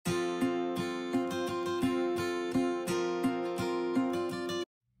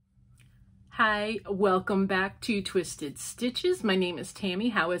Hi, welcome back to Twisted Stitches. My name is Tammy.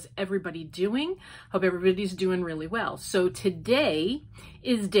 How is everybody doing? Hope everybody's doing really well. So today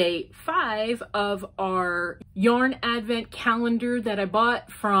is day 5 of our yarn advent calendar that I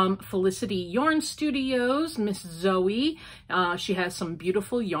bought from Felicity Yarn Studios, Miss Zoe. She has some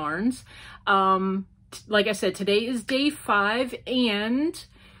beautiful yarns. Like I said, today is day 5, and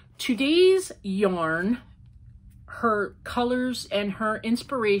today's yarn, her colors and her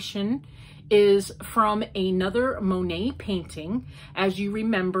inspiration is from another Monet painting. As you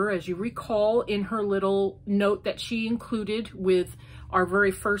recall in her little note that she included with our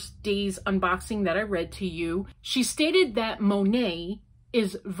very first day's unboxing that I read to you, she stated that Monet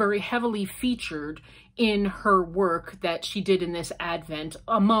is very heavily featured in her work that she did in this advent,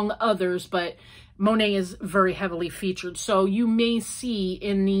 among others, but Monet is very heavily featured. So you may see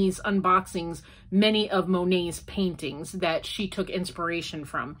in these unboxings many of Monet's paintings that she took inspiration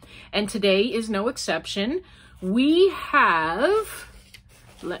from. And today is no exception. We have,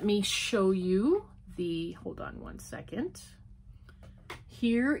 let me show you the, hold on one second.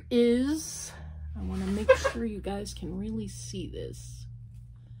 Here is, I want to make sure you guys can really see this.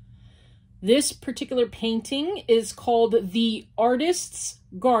 This particular painting is called The Artist's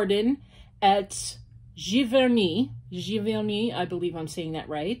Garden at Giverny, I believe I'm saying that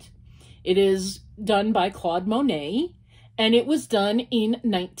right. It is done by Claude Monet, and it was done in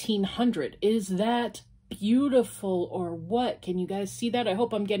 1900. Is that beautiful or what? Can you guys see that? I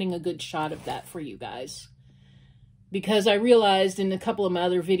hope I'm getting a good shot of that for you guys, because I realized in a couple of my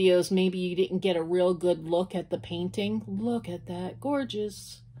other videos, maybe you didn't get a real good look at the painting. Look at that,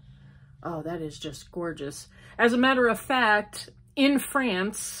 gorgeous. Oh, that is just gorgeous. As a matter of fact, in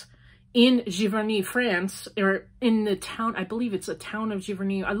France, in Giverny, France, or in the town, I believe it's a town of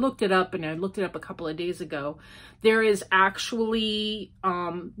Giverny. I looked it up, and I looked it up a couple of days ago. There is actually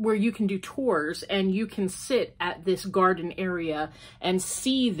where you can do tours, and you can sit at this garden area and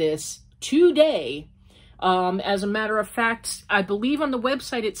see this today. As a matter of fact, I believe on the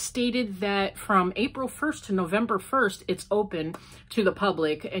website it stated that from April 1st to November 1st, it's open to the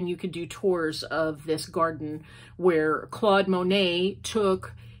public, and you could do tours of this garden where Claude Monet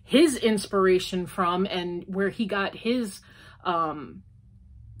took his inspiration from, and where he got his,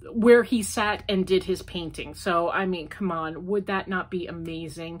 where he sat and did his painting. So, I mean, come on, would that not be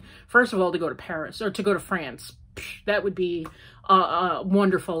amazing? First of all, to go to Paris, or to go to France, that would be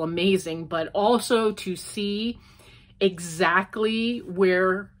wonderful, amazing, but also to see exactly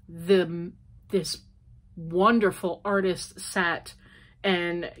where this wonderful artist sat,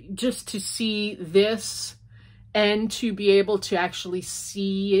 and just to see this and to be able to actually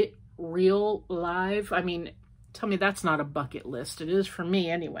see it real live. I mean, tell me that's not a bucket list. It is for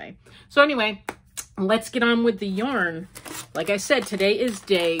me anyway. So anyway, let's get on with the yarn. Like I said, today is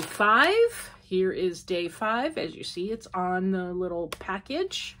day 5. Here is day 5. As you see, it's on the little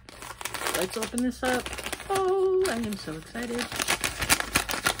package. Let's open this up. Oh, I am so excited.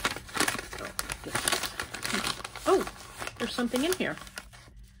 Oh, there's something in here.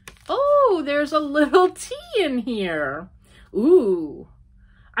 Oh, there's a little tea in here. Ooh,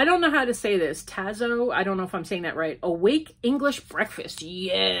 I don't know how to say this. Tazo, I don't know if I'm saying that right. Awake English breakfast.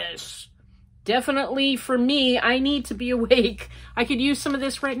 Yes. Definitely for me, I need to be awake. I could use some of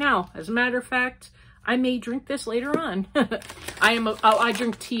this right now. As a matter of fact, I may drink this later on. I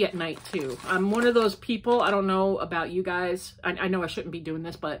drink tea at night too. I'm one of those people, I don't know about you guys. I know I shouldn't be doing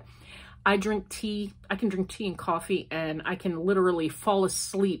this, but I drink tea. I can drink tea and coffee, and I can literally fall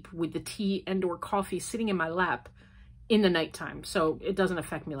asleep with the tea and or coffee sitting in my lap in the nighttime. So it doesn't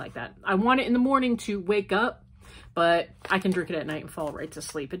affect me like that. I want it in the morning to wake up, but I can drink it at night and fall right to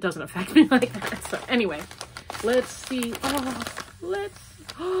sleep. It doesn't affect me like that. So anyway, let's see. Oh,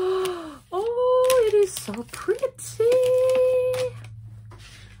 it is so pretty.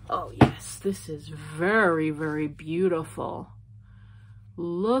 Oh yes, this is very, very beautiful.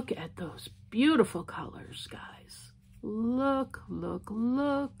 Look at those beautiful colors, guys. Look, look,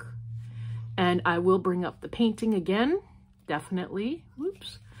 look. And I will bring up the painting again, definitely.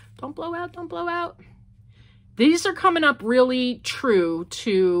 Whoops, don't blow out, don't blow out. These are coming up really true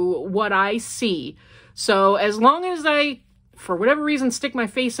to what I see. So as long as I, for whatever reason, stick my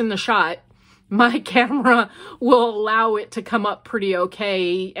face in the shot, my camera will allow it to come up pretty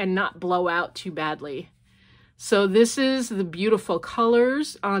okay and not blow out too badly. So this is the beautiful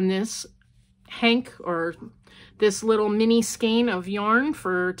colors on this hank, or this little mini skein of yarn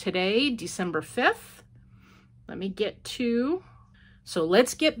for today, December 5th. Let me get to, so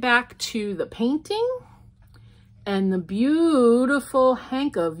let's get back to the painting and the beautiful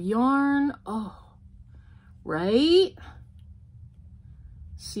hank of yarn. Oh, right?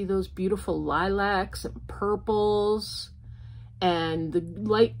 See those beautiful lilacs and purples and the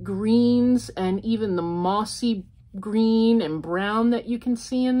light greens and even the mossy green and brown that you can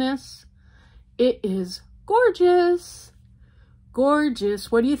see in this. It is gorgeous.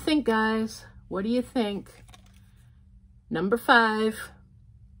 Gorgeous. What do you think, guys? What do you think? Number 5.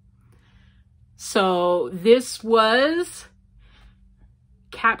 So this was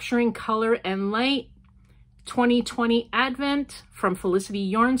Capturing Color and Light 2020 Advent from Felicity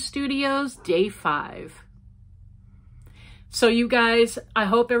Yarn Studios, day 5. So you guys, I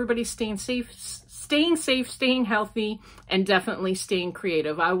hope everybody's staying safe, staying healthy, and definitely staying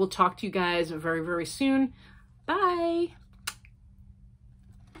creative. I will talk to you guys very, very soon. Bye.